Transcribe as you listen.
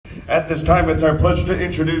At this time, it's our pleasure to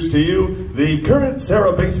introduce to you the current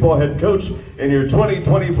SERRA baseball head coach and your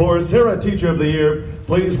 2024 SERRA Teacher of the Year.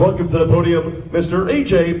 Please welcome to the podium, Mr.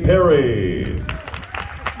 A.J. Perry.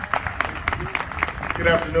 Good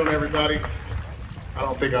afternoon, everybody. I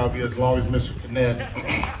don't think I'll be as long as Mr. Tenet.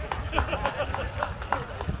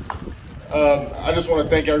 I just want to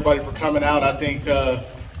thank everybody for coming out. I think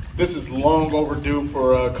this is long overdue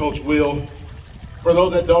for Coach Will. For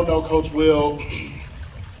those that don't know Coach Will,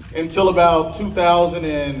 until about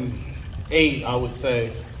 2008, I would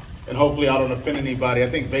say, and hopefully I don't offend anybody, I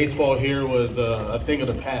think baseball here was a thing of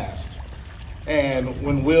the past. And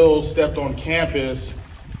when Will stepped on campus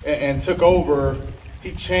and took over,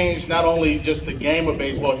 he changed not only just the game of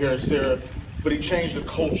baseball here at SERRA, but he changed the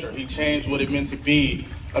culture. He changed what it meant to be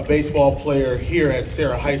a baseball player here at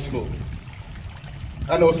SERRA High School.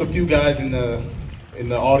 I know it's a few guys in the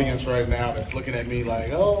audience right now that's looking at me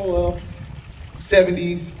like, oh, well,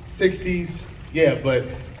 70s, 60s, yeah, but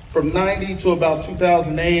from 90 to about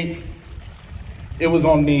 2008, it was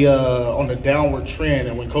on the downward trend.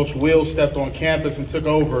 And when Coach Will stepped on campus and took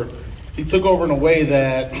over, he took over in a way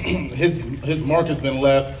that his mark has been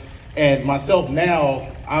left. And myself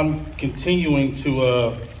now, I'm continuing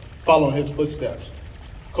to follow in his footsteps.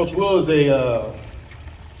 Coach Will is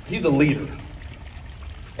he's a leader.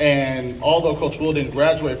 And although Coach Will didn't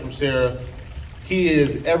graduate from SERRA, he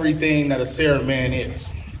is everything that a SERRA man is.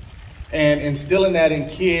 And instilling that in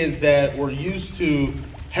kids that were used to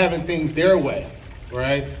having things their way,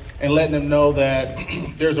 right? And letting them know that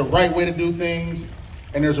there's a right way to do things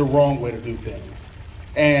and there's a wrong way to do things.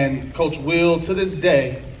 And Coach Will, to this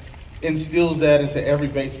day, instills that into every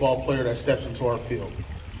baseball player that steps into our field.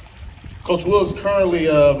 Coach Will is currently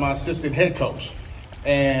my assistant head coach,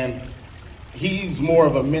 and he's more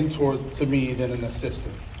of a mentor to me than an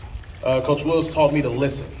assistant. Coach Will has taught me to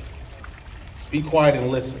listen. Just be quiet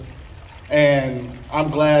and listen. And I'm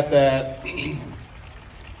glad that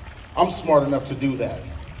I'm smart enough to do that.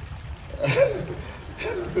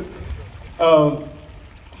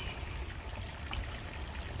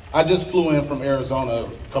 I just flew in from Arizona a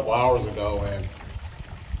couple hours ago, and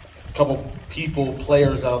a couple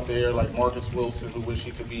players out there like Marcus Wilson, who wish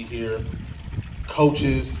he could be here,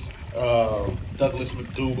 coaches, Douglas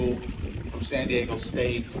McDougal from San Diego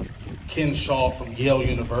State, Ken Shaw from Yale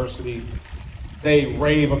University. They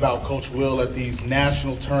rave about Coach Will at these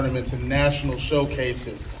national tournaments and national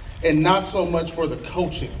showcases, and not so much for the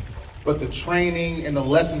coaching, but the training and the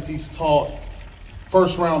lessons he's taught.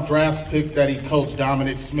 First round draft picks that he coached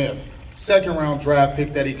Dominic Smith, second round draft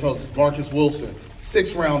pick that he coached Marcus Wilson,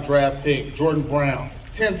 6th round draft pick Jordan Brown,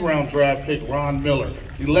 10th round draft pick Ron Miller,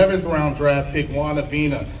 11th round draft pick Juan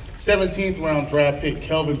Avina, 17th round draft pick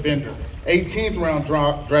Kelvin Bender, 18th round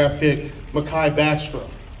draft pick Mekhi Backstrom.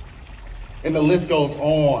 And the list goes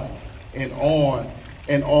on and on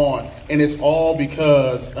and on. And it's all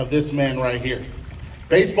because of this man right here.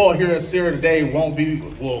 Baseball here at SERRA today it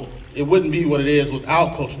wouldn't be what it is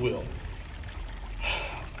without Coach Will.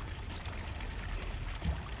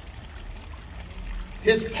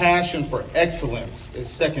 His passion for excellence is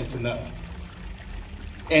second to none.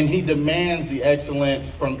 And he demands the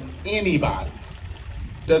excellence from anybody.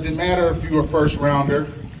 Doesn't matter if you're a first rounder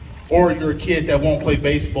or you're a kid that won't play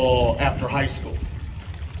baseball after high school.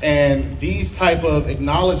 And these type of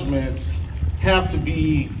acknowledgments have to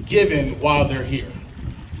be given while they're here.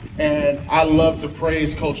 And I love to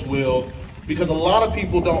praise Coach Will because a lot of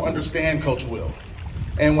people don't understand Coach Will.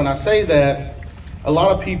 And when I say that, a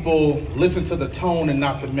lot of people listen to the tone and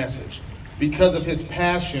not the message because of his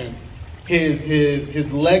passion,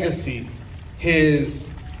 his legacy, his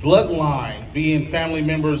bloodline, being family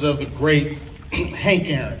members of the great Hank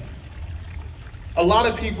Aaron. A lot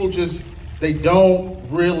of people they don't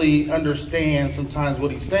really understand sometimes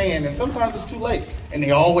what he's saying, and sometimes it's too late. And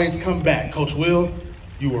they always come back. Coach Will,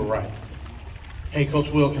 you were right. Hey,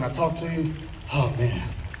 Coach Will, can I talk to you? Oh, man,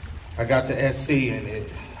 I got to SC, and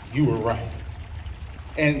you were right.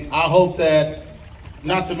 And I hope that,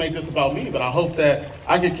 not to make this about me, but I hope that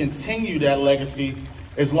I can continue that legacy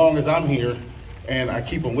as long as I'm here and I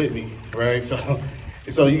keep them with me, right?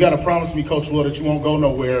 So you got to promise me, Coach Will, that you won't go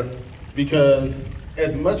nowhere, because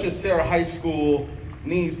as much as SERRA High School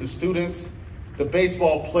needs the students, the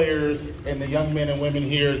baseball players and the young men and women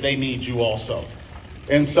here, they need you also.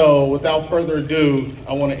 And so without further ado,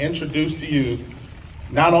 I want to introduce to you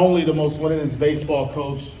not only the most winningest baseball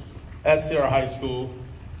coach at SERRA High School,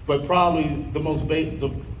 but probably the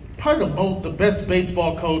best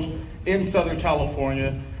baseball coach in Southern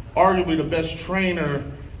California, arguably the best trainer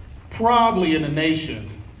probably in the nation,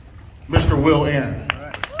 Mr. Will Aaron.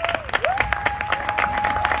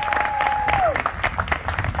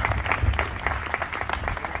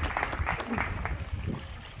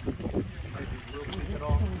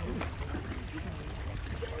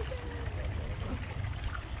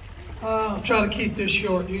 I'll try to keep this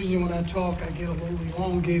short. Usually when I talk, I get a little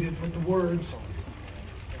elongated with the words.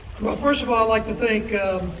 Well, first of all, I'd like to thank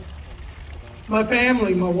my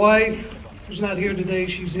family, my wife, who's not here today,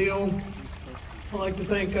 she's ill. I'd like to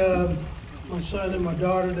thank my son and my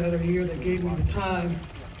daughter that are here that gave me the time,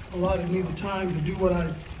 allotted me the time to do what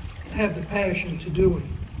I have the passion to do it.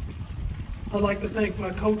 I'd like to thank my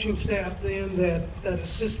coaching staff then that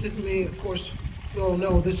assisted me. Of course, you all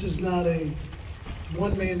know this is not a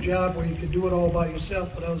one-man job where you could do it all by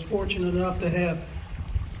yourself, but I was fortunate enough to have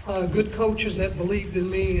good coaches that believed in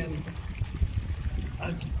me, and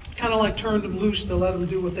I kind of like turned them loose to let them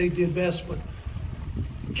do what they did best. But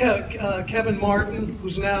Kevin Martin,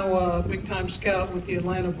 who's now a big-time scout with the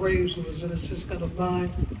Atlanta Braves, who was an assistant of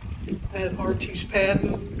mine. I had Artis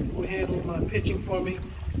Patton, who handled my pitching for me,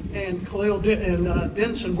 and William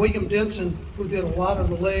Denson, who did a lot of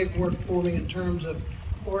the leg work for me in terms of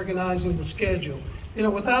organizing the schedule. You know,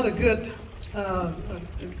 without a good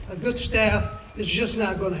staff, it's just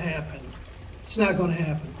not going to happen. It's not going to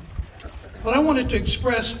happen. But I wanted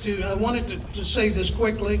to say this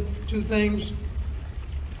quickly, two things.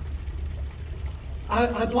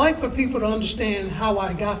 I'd like for people to understand how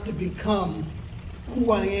I got to become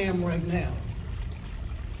who I am right now.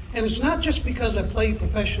 And it's not just because I played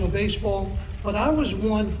professional baseball, but I was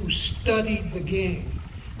one who studied the game.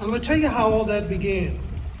 I'm going to tell you how all that began.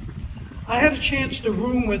 I had a chance to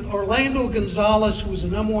room with Orlando Gonzalez, who was the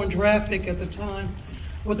 #1 draft pick at the time,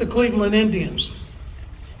 with the Cleveland Indians.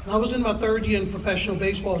 And I was in my third year in professional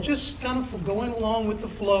baseball, just kind of going along with the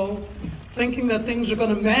flow, thinking that things are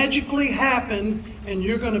going to magically happen and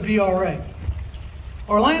you're going to be all right.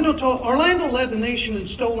 Orlando led the nation in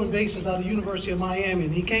stolen bases out of the University of Miami.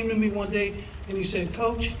 And he came to me one day and he said,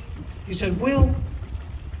 "Coach," he said, "Will,"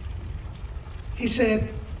 he said,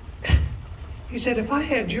 "if I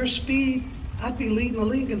had your speed, I'd be leading the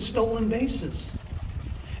league in stolen bases."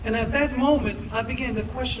 And at that moment, I began to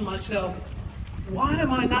question myself, why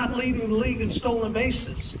am I not leading the league in stolen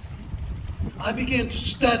bases? I began to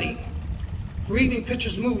study, reading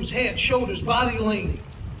pitchers' moves, head, shoulders, body lean,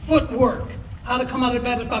 footwork, how to come out of the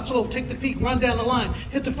batter's box low, take the peek, run down the line,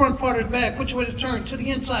 hit the front part of the bag, which way to turn, to the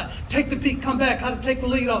inside, take the peek, come back, how to take the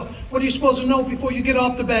lead off. What are you supposed to know before you get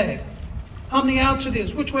off the bag? How many outs it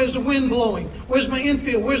is, which way is the wind blowing, where's my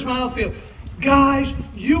infield, where's my outfield? Guys,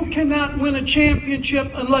 you cannot win a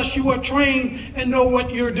championship unless you are trained and know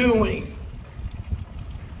what you're doing.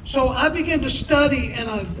 So I began to study and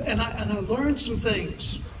I learned some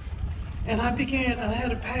things. And I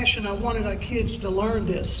had a passion. I wanted our kids to learn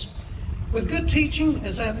this. With good teaching,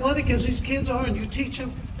 as athletic as these kids are, and you teach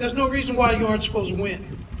them, there's no reason why you aren't supposed to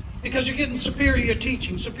win. Because you're getting superior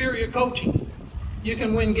teaching, superior coaching. You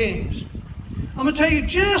can win games. I'm going to tell you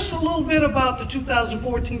just a little bit about the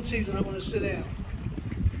 2014 season. I'm going to sit down.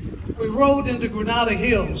 We rode into Granada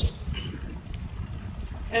Hills,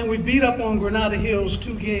 and we beat up on Granada Hills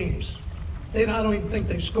 2 games. I don't even think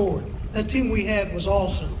they scored. That team we had was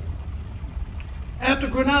awesome. After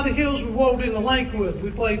Granada Hills, we rode into Lakewood. We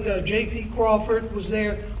played J.P. Crawford was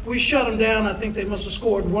there. We shut them down. I think they must have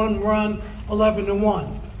scored 1 run,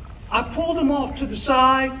 11-1. I pulled them off to the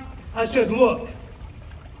side. I said, "Look,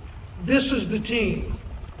 this is the team.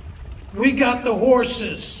 We got the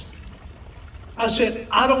horses." I said,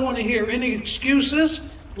 "I don't want to hear any excuses.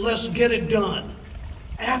 Let's get it done.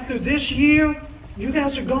 After this year, you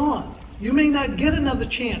guys are gone. You may not get another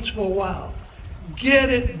chance for a while.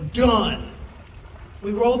 Get it done."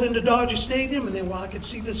 We rolled into Dodger Stadium, and then I could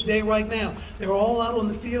see this day right now. They're all out on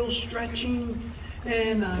the field stretching,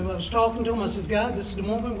 and I was talking to them. I said, "God, this is the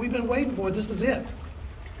moment we've been waiting for. This is it.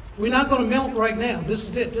 We're not going to melt right now. This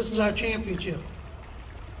is it. This is our championship."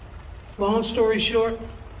 Long story short,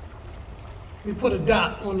 we put a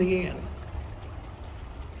dot on the end.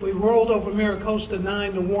 We rolled over Maricosta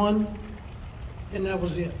 9-1, and that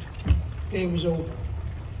was it. Game was over.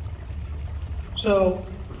 So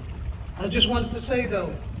I just wanted to say,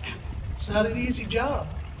 though, it's not an easy job.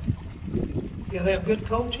 You got to have good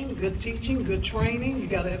coaching, good teaching, good training. You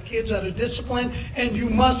got to have kids that are disciplined, and you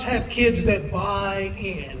must have kids that buy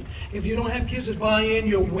in. If you don't have kids that buy in,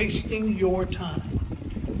 you're wasting your time.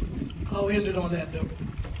 I'll end it on that note.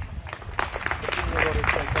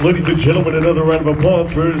 Ladies and gentlemen, another round of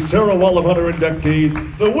applause for SERRA Wall of Honor inductee,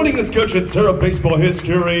 the winningest coach in SERRA baseball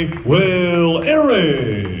history, Will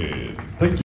Aaron. Thank you.